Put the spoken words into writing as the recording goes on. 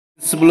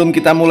Sebelum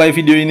kita mulai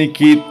video ini,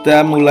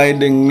 kita mulai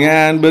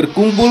dengan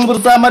berkumpul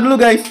bersama dulu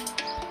guys.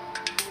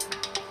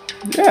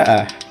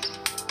 Ya,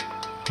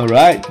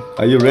 alright,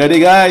 are you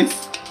ready guys?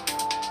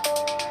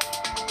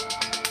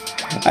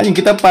 Ayo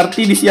kita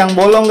party di siang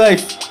bolong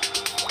guys.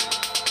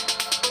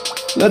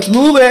 Let's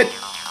move it.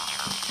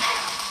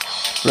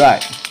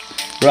 Right.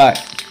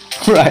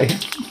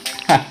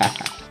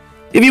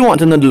 If you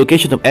want to know the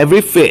location of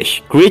every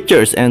fish,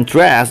 creatures and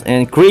trash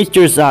and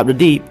creatures of the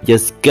deep,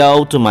 just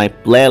go to my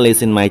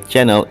playlist in my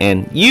channel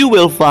and you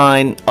will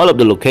find all of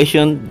the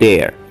location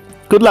there.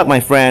 Good luck my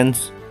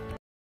friends.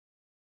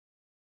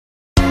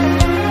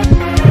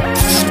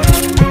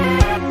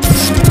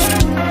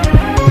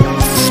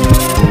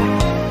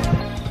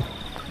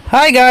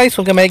 Hi guys,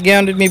 welcome back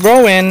again with me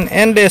bro, and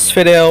in this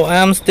video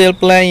I'm still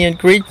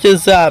playing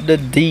Creatures of the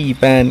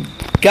Deep. And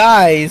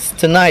guys,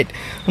 tonight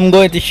I'm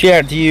going to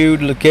share to you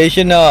the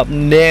location of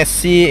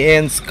NESSIE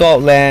in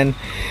Scotland.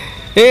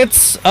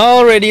 It's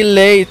already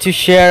late to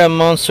share a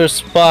monster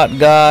spot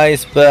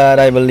guys, but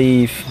I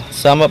believe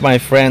some of my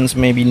friends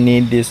maybe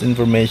need this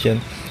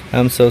information.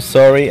 I'm so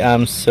sorry,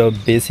 I'm so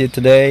busy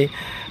today.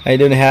 I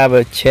don't have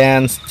a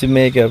chance to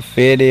make a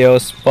video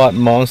spot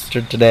monster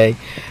today,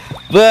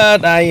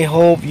 but I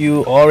hope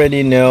you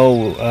already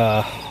know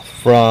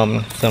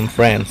from some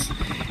friends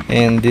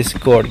in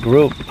Discord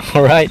group.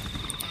 Alright,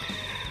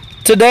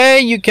 today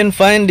you can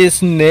find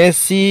this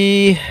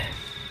NESSIE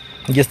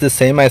just the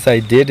same as I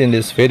did in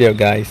this video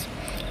guys.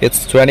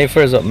 It's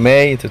 21st of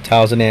May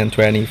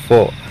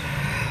 2024.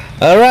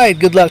 Alright,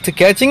 good luck to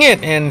catching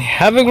it, and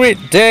have a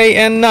great day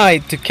and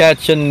night to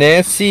catch a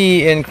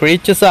NESSIE in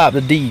Creatures of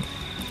the Deep.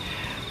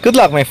 Good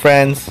luck my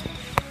friends.